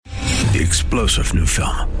the explosive new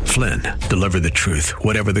film, Flynn, Deliver the Truth,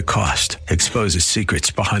 Whatever the Cost, exposes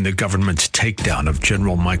secrets behind the government's takedown of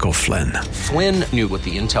General Michael Flynn. Flynn knew what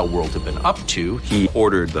the intel world had been up to. He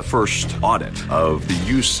ordered the first audit of the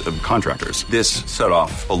use of contractors. This set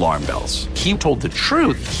off alarm bells. He told the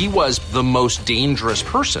truth. He was the most dangerous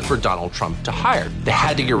person for Donald Trump to hire. They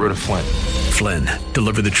had to get rid of Flynn. Flynn,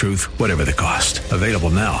 Deliver the Truth, Whatever the Cost. Available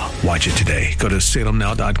now. Watch it today. Go to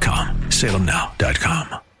salemnow.com.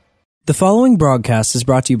 salemnow.com. The following broadcast is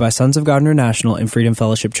brought to you by Sons of God International and Freedom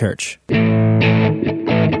Fellowship Church. Hello,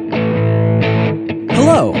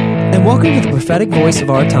 and welcome to the prophetic voice of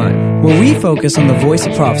our time, where we focus on the voice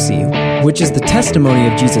of prophecy, which is the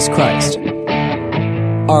testimony of Jesus Christ.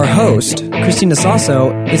 Our host, Christina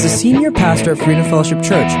Sasso, is a senior pastor at Freedom Fellowship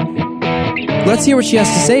Church. Let's hear what she has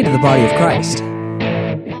to say to the body of Christ.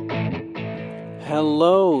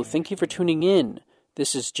 Hello, thank you for tuning in.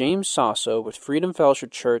 This is James Sasso with Freedom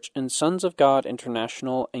Fellowship Church and Sons of God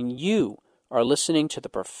International, and you are listening to the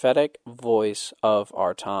prophetic voice of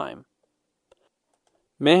our time.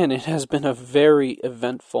 Man, it has been a very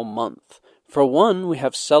eventful month. For one, we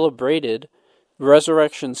have celebrated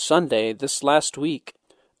Resurrection Sunday this last week,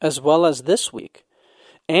 as well as this week.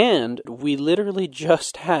 And we literally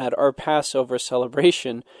just had our Passover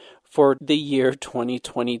celebration for the year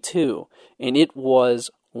 2022, and it was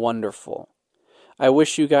wonderful. I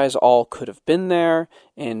wish you guys all could have been there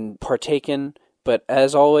and partaken, but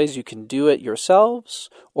as always, you can do it yourselves,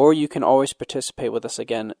 or you can always participate with us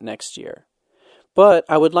again next year. But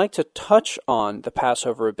I would like to touch on the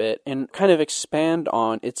Passover a bit and kind of expand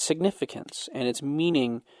on its significance and its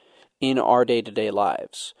meaning in our day-to-day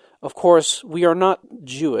lives. Of course, we are not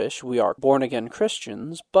Jewish, we are born-again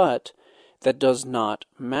Christians, but that does not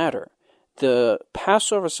matter. The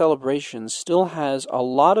Passover celebration still has a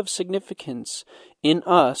lot of significance in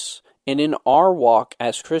us and in our walk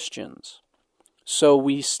as Christians. So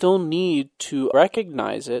we still need to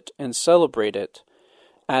recognize it and celebrate it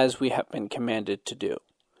as we have been commanded to do.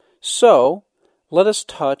 So, let us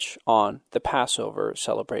touch on the Passover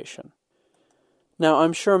celebration. Now,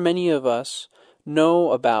 I'm sure many of us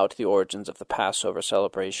know about the origins of the Passover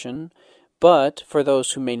celebration, but for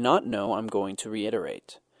those who may not know, I'm going to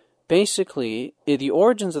reiterate. Basically, the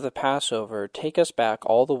origins of the Passover take us back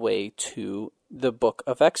all the way to the book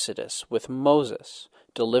of Exodus with Moses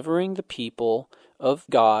delivering the people of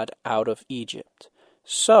God out of Egypt.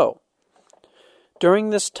 So,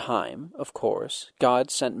 during this time, of course, God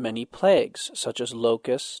sent many plagues, such as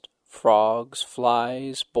locusts, frogs,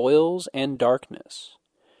 flies, boils, and darkness.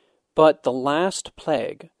 But the last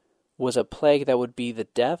plague was a plague that would be the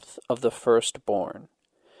death of the firstborn.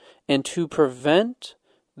 And to prevent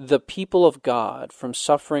the people of God from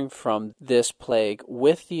suffering from this plague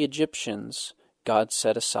with the Egyptians, God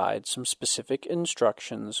set aside some specific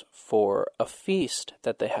instructions for a feast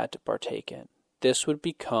that they had to partake in. This would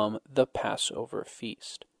become the Passover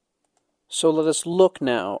feast. So let us look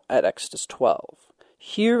now at Exodus 12.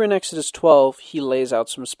 Here in Exodus 12, he lays out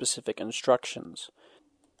some specific instructions.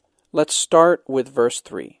 Let's start with verse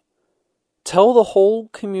 3. Tell the whole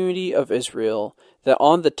community of Israel that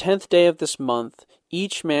on the 10th day of this month,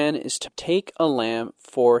 each man is to take a lamb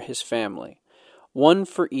for his family, one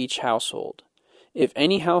for each household. If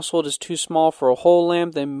any household is too small for a whole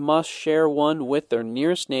lamb, they must share one with their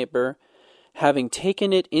nearest neighbor, having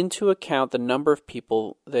taken it into account the number of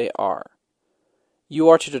people they are. You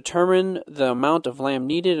are to determine the amount of lamb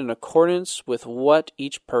needed in accordance with what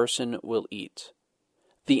each person will eat.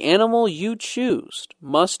 The animal you choose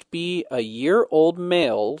must be a year-old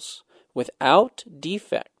males without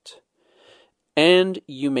defect, and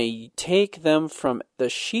you may take them from the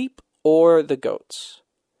sheep or the goats.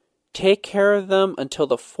 Take care of them until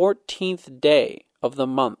the 14th day of the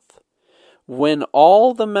month, when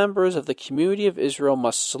all the members of the community of Israel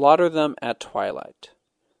must slaughter them at twilight.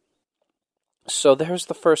 So there's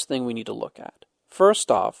the first thing we need to look at. First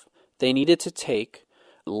off, they needed to take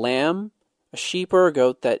lamb, a sheep or a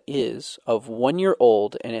goat that is of 1 year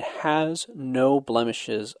old and it has no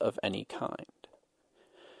blemishes of any kind.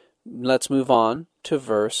 Let's move on to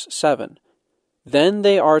verse 7. Then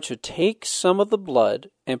they are to take some of the blood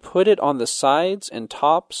and put it on the sides and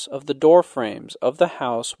tops of the door frames of the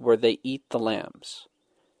house where they eat the lambs.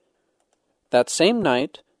 That same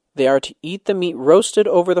night, they are to eat the meat roasted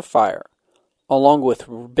over the fire, along with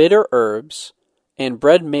bitter herbs and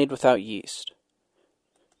bread made without yeast.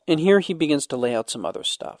 And here he begins to lay out some other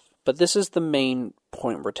stuff. But this is the main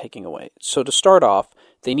point we're taking away. So to start off,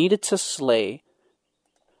 they needed to slay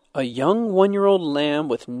a young 1-year-old lamb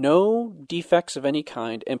with no defects of any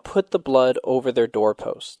kind and put the blood over their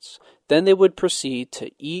doorposts. Then they would proceed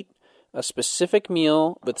to eat a specific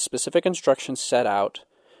meal with specific instructions set out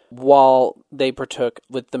while they partook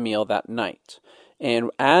with the meal that night.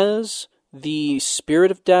 And as the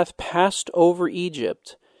spirit of death passed over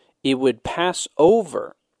Egypt, it would pass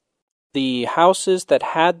over the houses that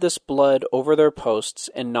had this blood over their posts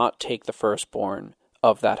and not take the firstborn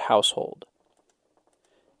of that household.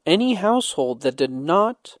 Any household that did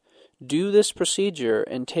not do this procedure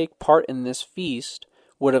and take part in this feast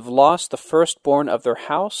would have lost the firstborn of their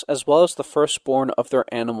house as well as the firstborn of their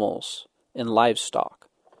animals and livestock,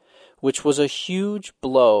 which was a huge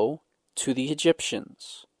blow to the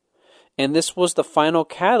Egyptians. And this was the final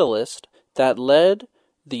catalyst that led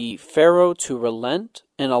the Pharaoh to relent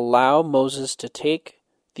and allow Moses to take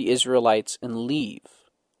the Israelites and leave.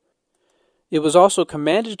 It was also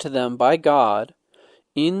commanded to them by God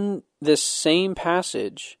in this same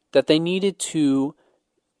passage that they needed to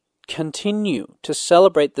continue to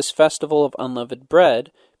celebrate this festival of unleavened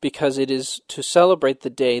bread because it is to celebrate the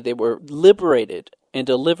day they were liberated and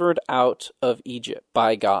delivered out of Egypt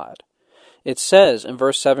by God. It says in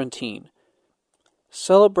verse 17,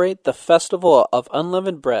 "Celebrate the festival of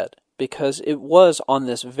unleavened bread, because it was on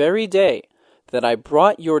this very day that I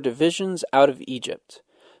brought your divisions out of Egypt.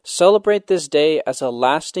 Celebrate this day as a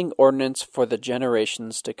lasting ordinance for the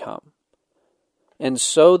generations to come." And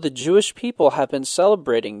so the Jewish people have been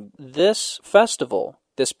celebrating this festival,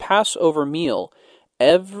 this Passover meal,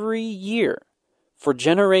 every year for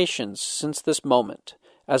generations since this moment,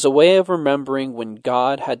 as a way of remembering when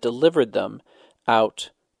God had delivered them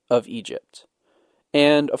out of Egypt.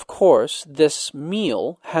 And, of course, this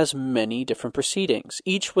meal has many different proceedings,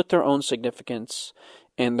 each with their own significance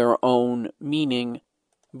and their own meaning.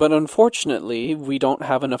 But unfortunately, we don't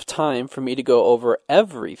have enough time for me to go over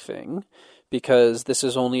everything, because this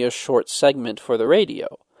is only a short segment for the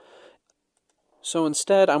radio. So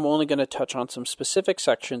instead, I'm only going to touch on some specific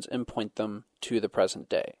sections and point them to the present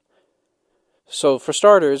day. So for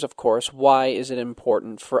starters, of course, why is it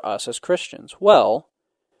important for us as Christians? Well,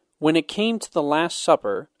 when it came to the Last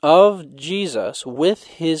Supper of Jesus with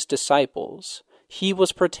his disciples, he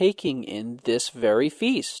was partaking in this very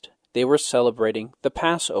feast. They were celebrating the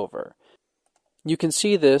Passover. You can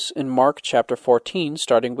see this in Mark chapter 14,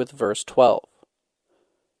 starting with verse 12.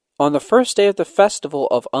 On the first day of the festival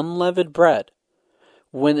of unleavened bread,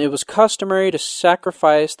 when it was customary to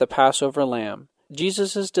sacrifice the Passover lamb,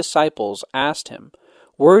 Jesus' disciples asked him,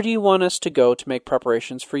 "Where do you want us to go to make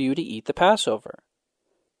preparations for you to eat the Passover?"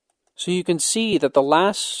 So you can see that the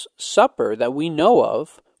Last Supper that we know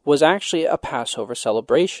of was actually a Passover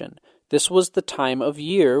celebration. This was the time of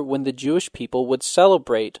year when the Jewish people would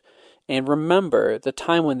celebrate and remember the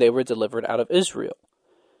time when they were delivered out of Israel.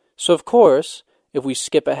 So of course, if we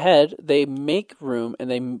skip ahead, they make room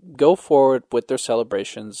and they go forward with their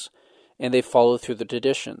celebrations and they follow through the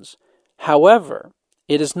traditions. However,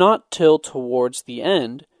 it is not till towards the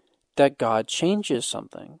end that God changes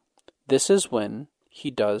something. This is when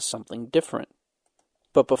he does something different.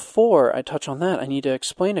 But before I touch on that, I need to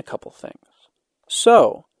explain a couple things.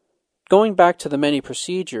 So, going back to the many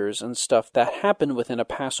procedures and stuff that happen within a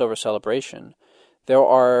Passover celebration, there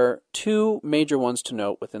are two major ones to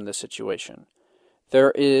note within this situation.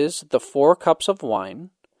 There is the 4 cups of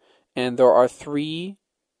wine, and there are 3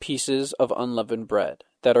 pieces of unleavened bread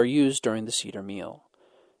that are used during the Seder meal.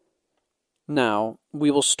 Now,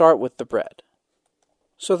 we will start with the bread.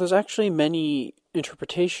 So there's actually many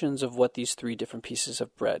interpretations of what these 3 different pieces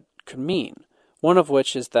of bread could mean. One of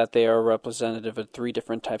which is that they are representative of 3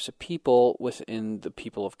 different types of people within the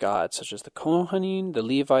people of God, such as the Kohanim, the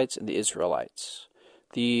Levites, and the Israelites.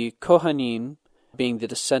 The Kohanim being the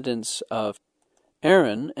descendants of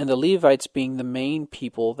Aaron, and the Levites being the main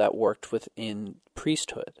people that worked within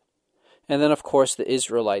priesthood. And then, of course, the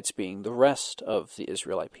Israelites being the rest of the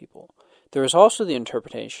Israelite people. There is also the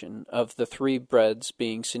interpretation of the 3 breads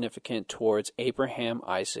being significant towards Abraham,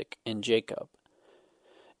 Isaac, and Jacob.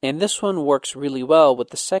 And this one works really well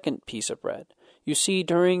with the second piece of bread. You see,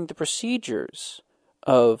 during the procedures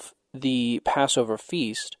of the Passover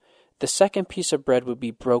feast, the second piece of bread would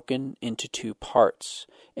be broken into 2 parts,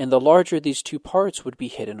 and the larger these 2 parts would be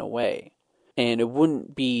hidden away, and it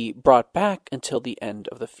wouldn't be brought back until the end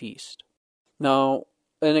of the feast. Now,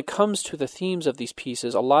 when it comes to the themes of these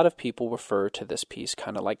pieces, a lot of people refer to this piece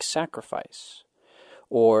kind of like sacrifice,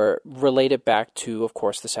 or relate it back to, of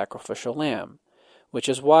course, the sacrificial lamb, which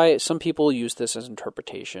is why some people use this as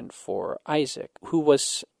interpretation for Isaac, who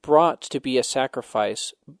was brought to be a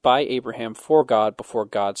sacrifice by Abraham for God before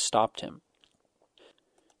God stopped him.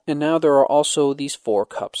 And now there are also these 4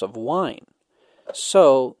 cups of wine.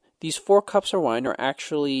 So these 4 cups of wine are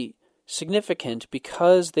actually significant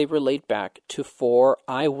because they relate back to 4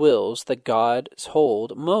 I wills that God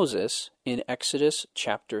told Moses in Exodus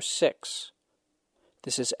chapter 6.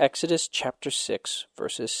 This is Exodus chapter 6,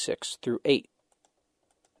 verses 6 through 8.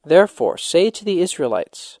 Therefore say to the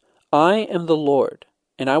Israelites, I am the Lord,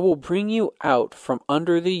 and I will bring you out from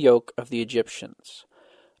under the yoke of the Egyptians.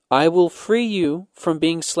 I will free you from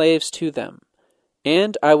being slaves to them,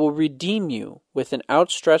 and I will redeem you with an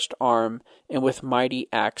outstretched arm and with mighty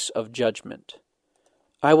acts of judgment.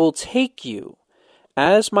 I will take you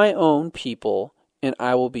as my own people, and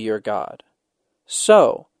I will be your God.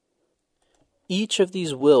 So, each of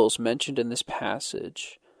these wills mentioned in this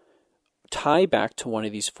passage tie back to one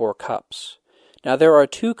of these 4 cups. Now, there are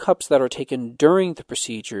 2 cups that are taken during the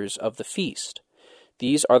procedures of the feast.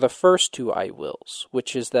 These are the first 2 I wills,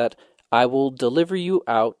 which is that I will deliver you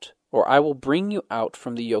out, or I will bring you out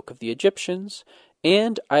from the yoke of the Egyptians,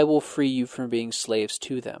 and I will free you from being slaves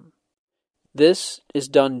to them. This is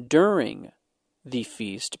done during the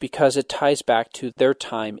feast because it ties back to their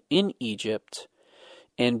time in Egypt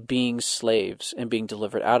and being slaves and being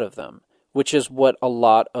delivered out of them, which is what a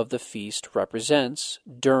lot of the feast represents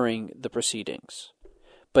during the proceedings.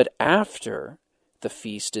 But after the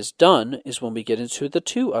feast is done is when we get into the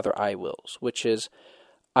 2 other I wills, which is,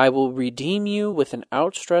 I will redeem you with an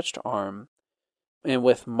outstretched arm and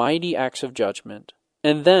with mighty acts of judgment.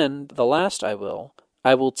 And then the last I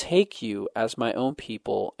will take you as my own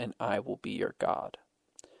people, and I will be your God.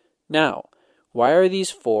 Now, why are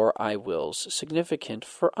these 4 I wills significant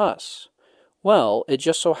for us? Well, it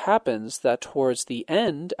just so happens that towards the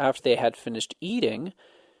end, after they had finished eating,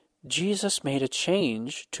 Jesus made a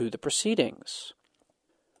change to the proceedings.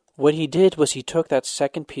 What he did was he took that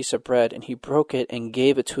second piece of bread and he broke it and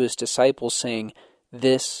gave it to his disciples, saying,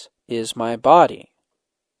 This is my body.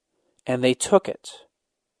 And they took it.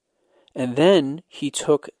 And then he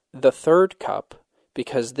took the 3rd cup,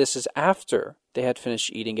 because this is after they had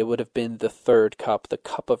finished eating. It would have been the 3rd cup, the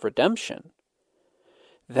cup of redemption,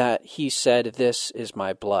 that he said, This is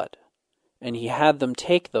my blood. And he had them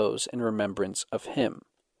take those in remembrance of him.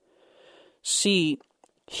 See,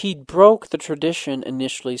 he broke the tradition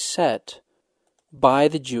initially set by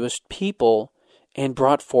the Jewish people and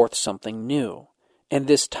brought forth something new. And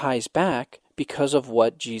this ties back because of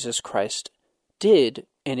what Jesus Christ did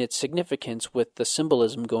and its significance with the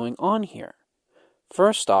symbolism going on here.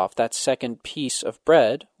 First off, that second piece of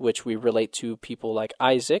bread, which we relate to people like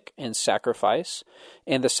Isaac and sacrifice,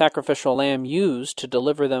 and the sacrificial lamb used to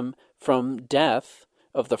deliver them from death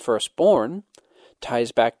of the firstborn,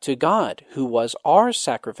 ties back to God, who was our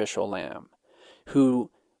sacrificial lamb,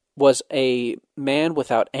 who was a man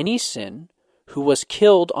without any sin, who was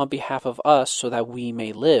killed on behalf of us so that we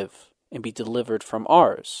may live and be delivered from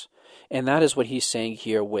ours. And that is what he's saying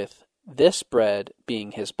here with this bread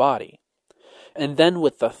being his body. And then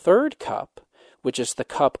with the 3rd cup, which is the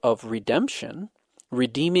cup of redemption,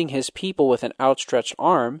 redeeming his people with an outstretched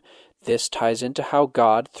arm, this ties into how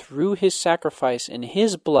God, through his sacrifice in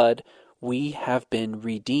his blood, we have been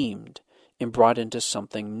redeemed and brought into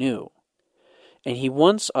something new. And he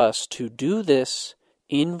wants us to do this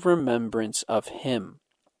in remembrance of him.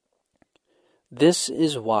 This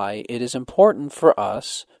is why it is important for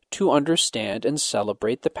us to understand and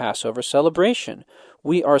celebrate the Passover celebration.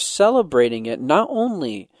 We are celebrating it not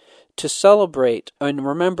only to celebrate and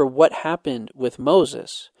remember what happened with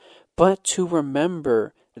Moses, but to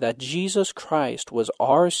remember that Jesus Christ was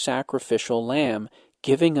our sacrificial lamb,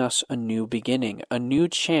 giving us a new beginning, a new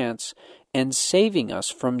chance, and saving us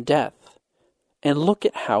from death. And look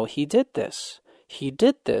at how he did this. He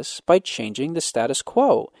did this by changing the status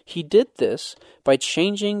quo. He did this by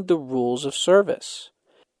changing the rules of service,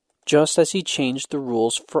 just as he changed the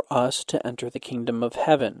rules for us to enter the kingdom of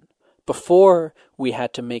heaven. Before, we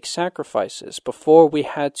had to make sacrifices. Before, we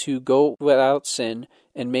had to go without sin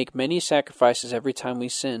and make many sacrifices every time we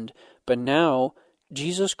sinned. But now,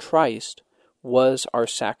 Jesus Christ was our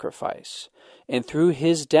sacrifice, and through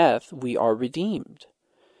his death we are redeemed.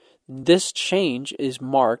 This change is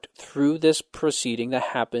marked through this proceeding that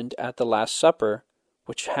happened at the Last Supper,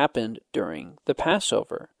 which happened during the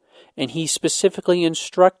Passover. And he specifically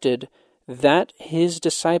instructed that his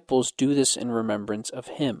disciples do this in remembrance of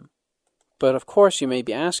him. But of course you may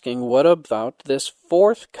be asking, what about this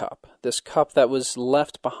 4th cup, this cup that was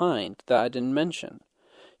left behind that I didn't mention?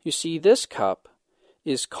 You see, this cup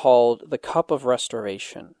is called the cup of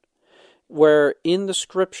restoration, where in the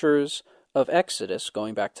scriptures of Exodus,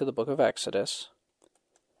 going back to the book of Exodus,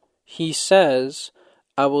 he says,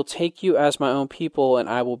 I will take you as my own people and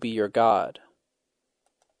I will be your God.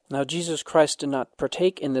 Now, Jesus Christ did not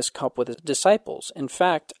partake in this cup with his disciples. In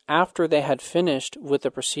fact, after they had finished with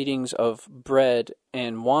the proceedings of bread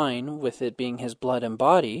and wine, with it being his blood and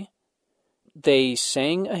body, they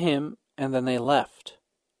sang a hymn and then they left.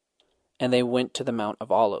 And they went to the Mount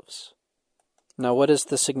of Olives. Now, what is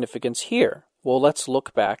the significance here? Well, let's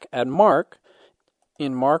look back at Mark,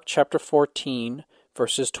 in Mark chapter 14,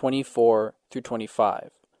 verses 24 through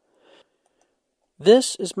 25.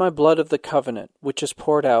 "This is my blood of the covenant, which is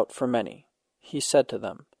poured out for many," he said to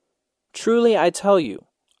them. "Truly I tell you,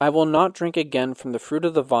 I will not drink again from the fruit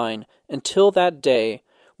of the vine until that day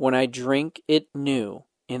when I drink it new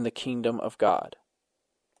in the kingdom of God."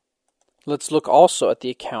 Let's look also at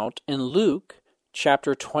the account in Luke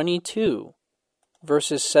chapter 22,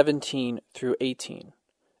 verses 17 through 18.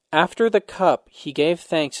 "After the cup he gave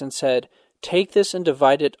thanks and said, 'Take this and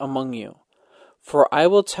divide it among you. For I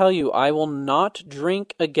will tell you, I will not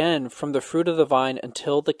drink again from the fruit of the vine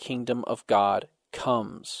until the kingdom of God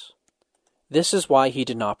comes.'" This is why he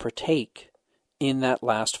did not partake in that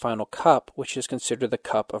last final cup, which is considered the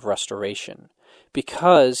cup of restoration,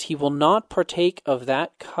 because he will not partake of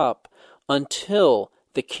that cup until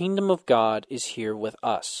the kingdom of God is here with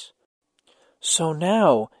us. So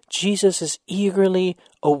now Jesus is eagerly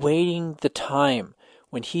awaiting the time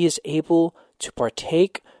when he is able to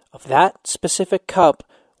partake of that specific cup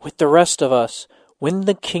with the rest of us when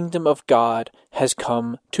the kingdom of God has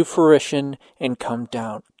come to fruition and come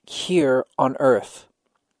down here on earth.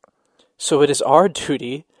 So it is our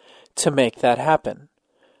duty to make that happen.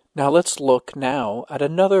 Now let's look now at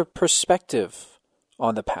another perspective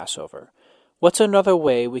on the Passover. What's another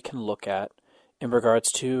way we can look at in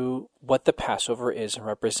regards to what the Passover is and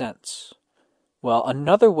represents? Well,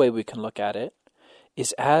 another way we can look at it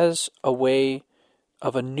is as a way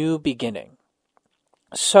of a new beginning.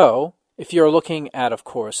 So, if you're looking at, of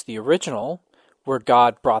course, the original, where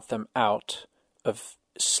God brought them out of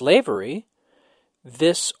slavery,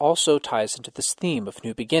 this also ties into this theme of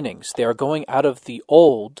new beginnings. They are going out of the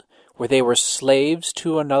old, where they were slaves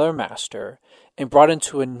to another master, and brought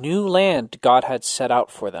into a new land God had set out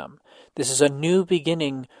for them. This is a new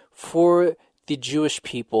beginning for the Jewish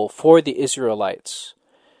people, for the Israelites.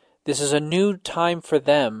 This is a new time for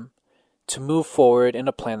them to move forward in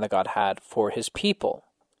a plan that God had for his people.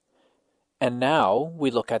 And now we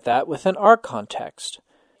look at that within our context.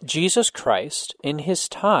 Jesus Christ, in his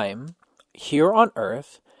time here on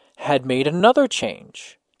earth, had made another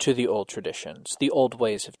change to the old traditions, the old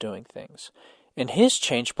ways of doing things. And his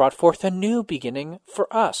change brought forth a new beginning for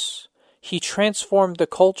us. He transformed the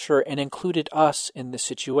culture and included us in the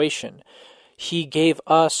situation. He gave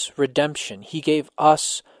us redemption. He gave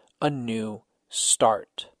us a new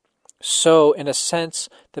start. So, in a sense,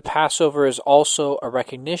 the Passover is also a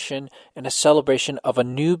recognition and a celebration of a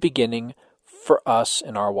new beginning for us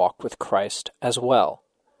in our walk with Christ as well.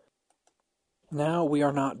 Now we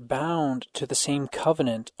are not bound to the same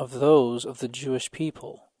covenant of those of the Jewish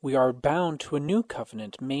people. We are bound to a new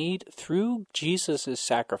covenant made through Jesus'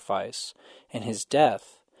 sacrifice and his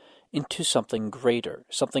death into something greater,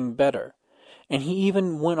 something better. And he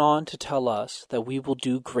even went on to tell us that we will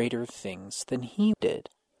do greater things than he did.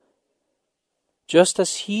 Just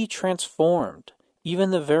as he transformed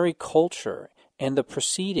even the very culture and the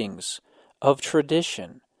proceedings of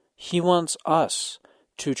tradition, he wants us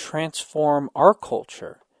to transform our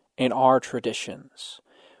culture and our traditions.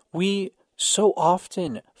 We so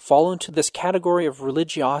often fall into this category of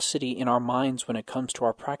religiosity in our minds when it comes to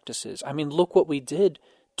our practices. I mean, look what we did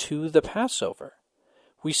to the Passover.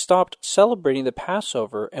 We stopped celebrating the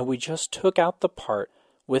Passover and we just took out the part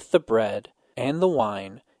with the bread and the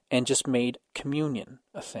wine and just made communion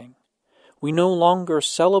a thing. We no longer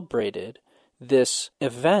celebrated this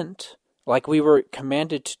event like we were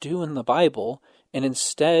commanded to do in the Bible, and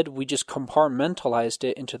instead we just compartmentalized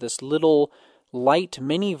it into this little light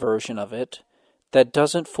mini version of it that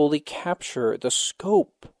doesn't fully capture the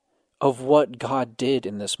scope of what God did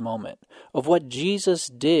in this moment, of what Jesus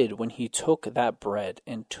did when he took that bread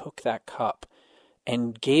and took that cup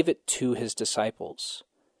and gave it to his disciples.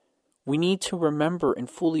 We need to remember and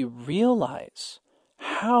fully realize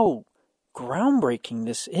how groundbreaking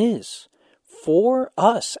this is for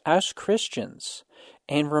us as Christians,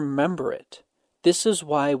 and remember it. This is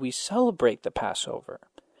why we celebrate the Passover.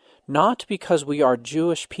 Not because we are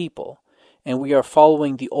Jewish people and we are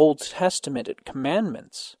following the Old Testament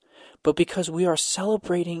commandments, but because we are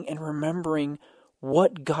celebrating and remembering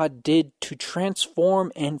what God did to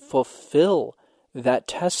transform and fulfill that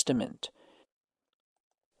testament.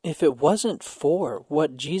 If it wasn't for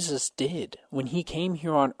what Jesus did when he came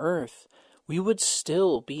here on earth, we would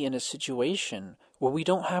still be in a situation where we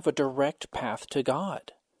don't have a direct path to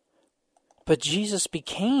God. But Jesus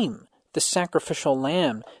became the sacrificial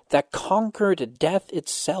lamb that conquered death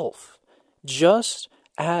itself, just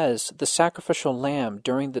as the sacrificial lamb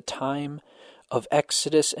during the time of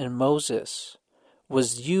Exodus and Moses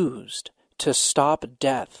was used to stop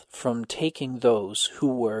death from taking those who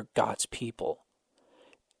were God's people.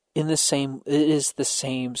 It is the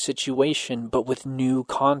same situation, but with new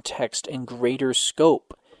context and greater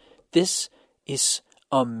scope. This is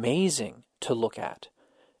amazing to look at,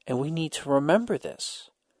 and we need to remember this.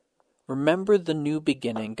 Remember the new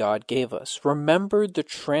beginning God gave us. Remember the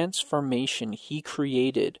transformation He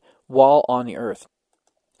created while on the earth.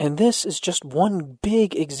 And this is just one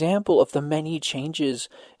big example of the many changes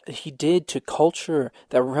He did to culture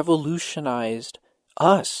that revolutionized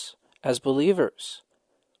us as believers.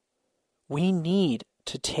 We need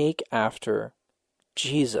to take after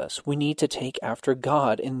Jesus. We need to take after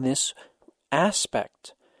God in this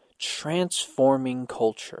aspect, transforming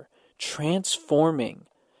culture, transforming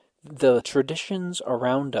the traditions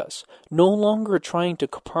around us, no longer trying to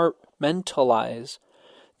compartmentalize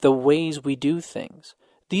the ways we do things.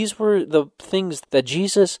 These were the things that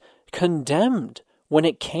Jesus condemned when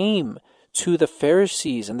it came to the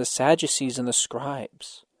Pharisees and the Sadducees and the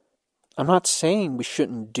scribes. I'm not saying we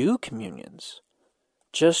shouldn't do communions,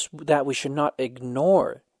 just that we should not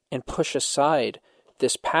ignore and push aside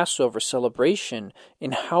this Passover celebration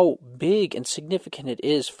and how big and significant it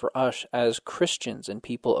is for us as Christians and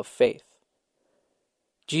people of faith.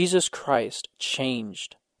 Jesus Christ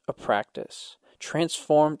changed a practice,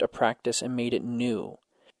 transformed a practice, and made it new,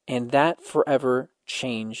 and that forever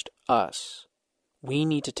changed us. We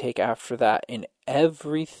need to take after that in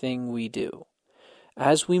everything we do.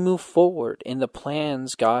 As we move forward in the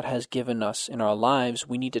plans God has given us in our lives,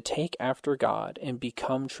 we need to take after God and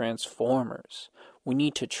become transformers. We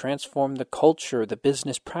need to transform the culture, the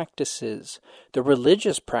business practices, the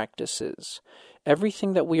religious practices.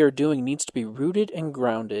 Everything that we are doing needs to be rooted and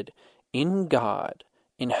grounded in God,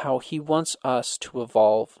 in how He wants us to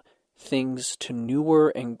evolve things to newer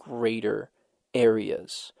and greater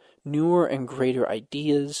areas, newer and greater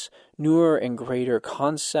ideas, newer and greater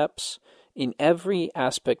concepts in every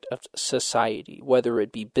aspect of society, whether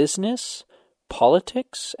it be business,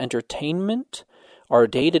 politics, entertainment, our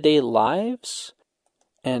day-to-day lives,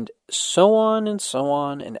 and so on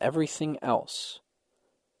and everything else.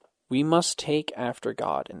 We must take after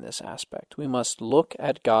God in this aspect. We must look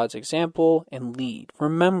at God's example and lead.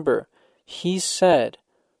 Remember, He said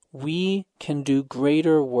we can do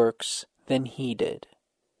greater works than He did.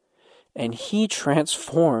 And He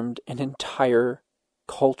transformed an entire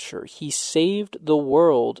culture. He saved the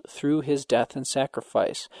world through His death and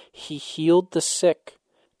sacrifice. He healed the sick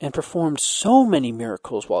and performed so many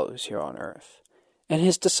miracles while He was here on earth. And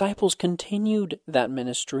His disciples continued that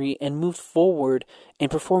ministry and moved forward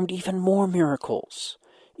and performed even more miracles,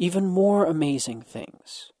 even more amazing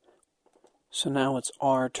things. So now it's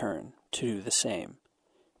our turn to do the same.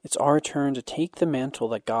 It's our turn to take the mantle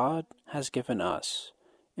that God has given us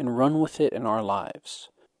and run with it in our lives.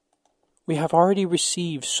 We have already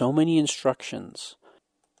received so many instructions,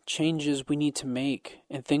 changes we need to make,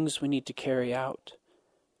 and things we need to carry out.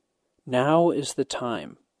 Now is the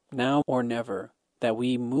time, now or never, that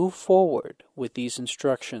we move forward with these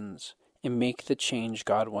instructions and make the change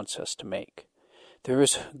God wants us to make. There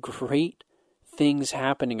is great things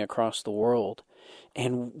happening across the world,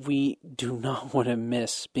 and we do not want to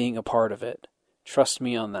miss being a part of it. Trust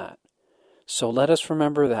me on that. So let us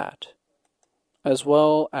remember that, as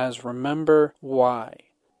well as remember why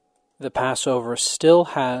the Passover still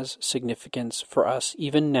has significance for us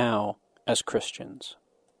even now as Christians.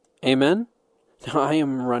 Amen? Now, I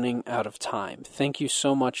am running out of time. Thank you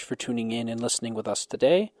so much for tuning in and listening with us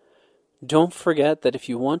today. Don't forget that if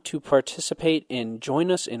you want to participate and join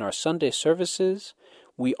us in our Sunday services,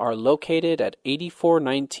 we are located at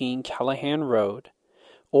 8419 Callahan Road.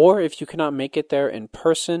 Or if you cannot make it there in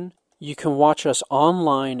person, you can watch us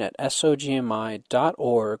online at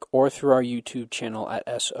sogmi.org or through our YouTube channel at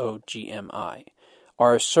SOGMI.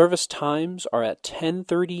 Our service times are at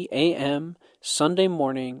 10:30 a.m. Sunday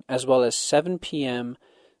morning, as well as 7 p.m.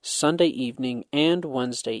 Sunday evening and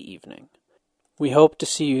Wednesday evening. We hope to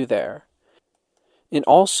see you there. And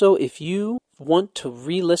also, if you want to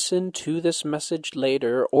re-listen to this message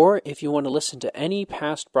later, or if you want to listen to any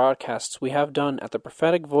past broadcasts we have done at the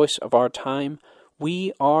Prophetic Voice of Our Time,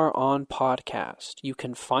 we are on podcast. You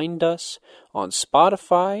can find us on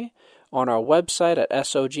Spotify, on our website at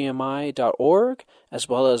sogmi.org, as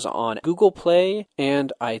well as on Google Play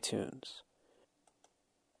and iTunes.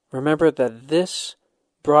 Remember that this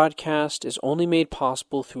broadcast is only made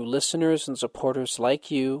possible through listeners and supporters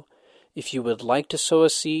like you, If you would like to sow a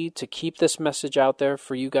seed to keep this message out there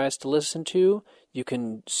for you guys to listen to, you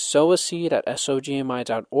can sow a seed at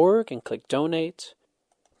sogmi.org and click donate.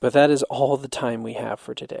 But that is all the time we have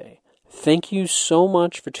for today. Thank you so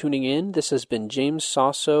much for tuning in. This has been James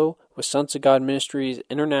Sasso with Sons of God Ministries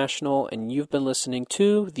International, and you've been listening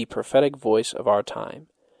to the prophetic voice of our time.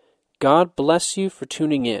 God bless you for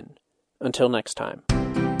tuning in. Until next time.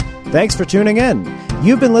 Thanks for tuning in.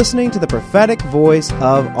 You've been listening to the prophetic voice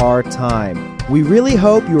of our time. We really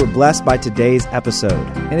hope you were blessed by today's episode.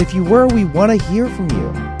 And if you were, we want to hear from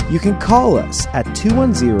you. You can call us at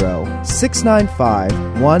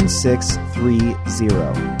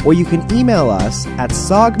 210-695-1630. Or you can email us at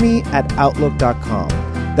sogmi@outlook.com.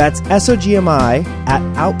 That's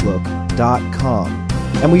SOGMI@outlook.com.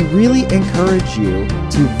 And we really encourage you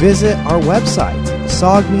to visit our website,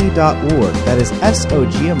 sogmi.org. That is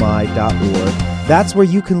SOGMI.org. That's where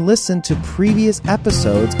you can listen to previous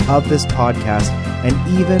episodes of this podcast and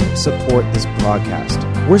even support this broadcast.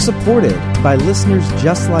 We're supported by listeners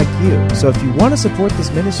just like you. So if you want to support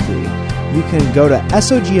this ministry, you can go to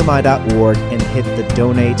SOGMI.org and hit the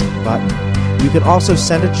donate button. You can also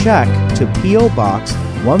send a check to P.O. Box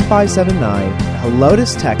 1579,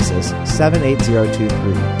 Helotes, Texas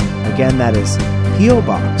 78023. Again, that is P.O.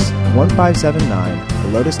 Box 1579,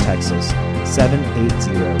 Helotes, Texas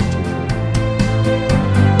 78023.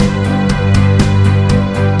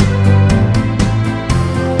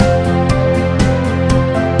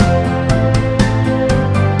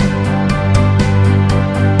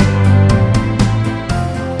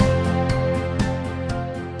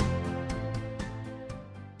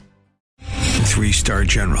 Three-star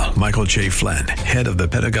General Michael J. Flynn, head of the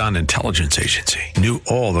Pentagon Intelligence Agency, knew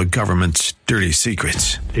all the government's dirty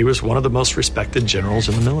secrets. He was one of the most respected generals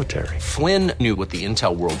in the military. Flynn knew what the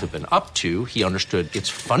intel world had been up to. He understood its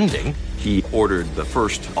funding. He ordered the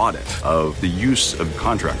first audit of the use of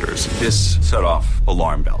contractors. This set off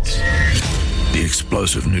alarm bells. The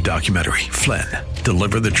explosive new documentary, Flynn,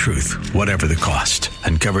 Deliver the Truth, Whatever the Cost,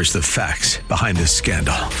 uncovers the facts behind this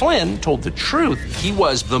scandal. Flynn told the truth. He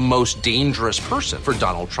was the most dangerous person for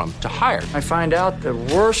Donald Trump to hire. I find out the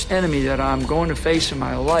worst enemy that I'm going to face in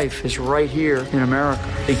my life is right here in America.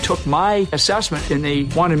 They took my assessment and they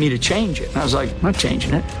wanted me to change it. And I was like, I'm not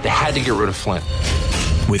changing it. They had to get rid of Flynn.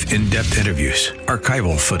 With in-depth interviews,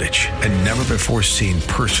 archival footage, and never-before-seen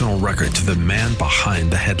personal records of the man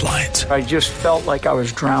behind the headlines. I just felt like I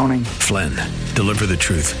was drowning. Flynn, Deliver the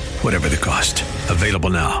Truth, Whatever the Cost.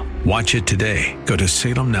 Available now. Watch it today. Go to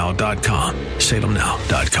salemnow.com.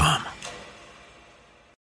 salemnow.com.